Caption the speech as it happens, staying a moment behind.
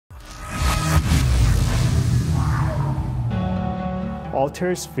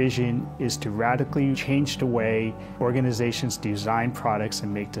Altair's vision is to radically change the way organizations design products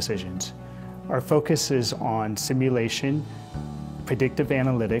and make decisions. Our focus is on simulation, predictive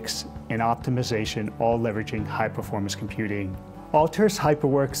analytics, and optimization, all leveraging high-performance computing. Altair's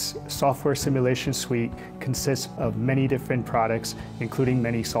HyperWorks software simulation suite consists of many different products, including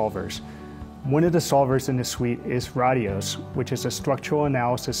many solvers. One of the solvers in the suite is Radioss, which is a structural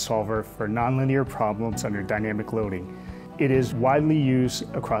analysis solver for nonlinear problems under dynamic loading. It is widely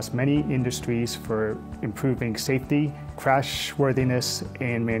used across many industries for improving safety, crashworthiness,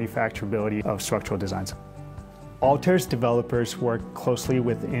 and manufacturability of structural designs. Altair's developers work closely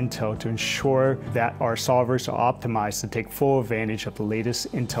with Intel to ensure that our solvers are optimized to take full advantage of the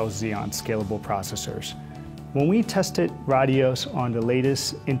latest Intel Xeon scalable processors. When we tested Radioss on the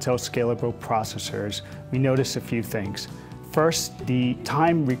latest Intel scalable processors, we noticed a few things. First, the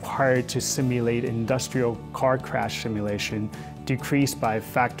time required to simulate industrial car crash simulation decreased by a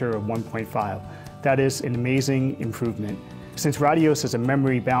factor of 1.5. That is an amazing improvement. Since Radioss is a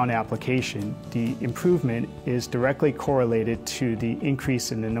memory-bound application, the improvement is directly correlated to the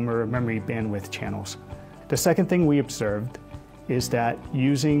increase in the number of memory bandwidth channels. The second thing we observed is that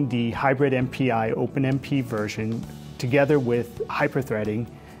using the hybrid MPI OpenMP version together with hyperthreading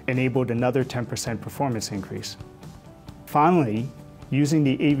enabled another 10% performance increase. Finally, using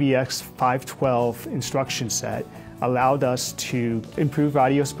the AVX 512 instruction set allowed us to improve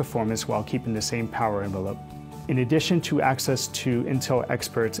Radioss performance while keeping the same power envelope. In addition to access to Intel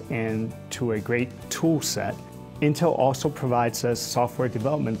experts and to a great tool set, Intel also provides us software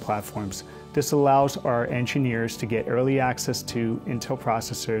development platforms. This allows our engineers to get early access to Intel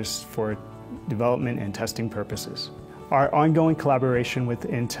processors for development and testing purposes. Our ongoing collaboration with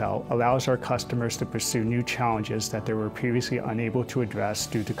Intel allows our customers to pursue new challenges that they were previously unable to address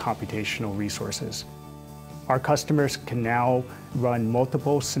due to computational resources. Our customers can now run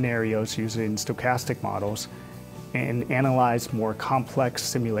multiple scenarios using stochastic models and analyze more complex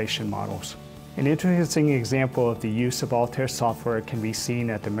simulation models. An interesting example of the use of Altair software can be seen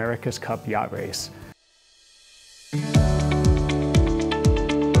at the America's Cup yacht race.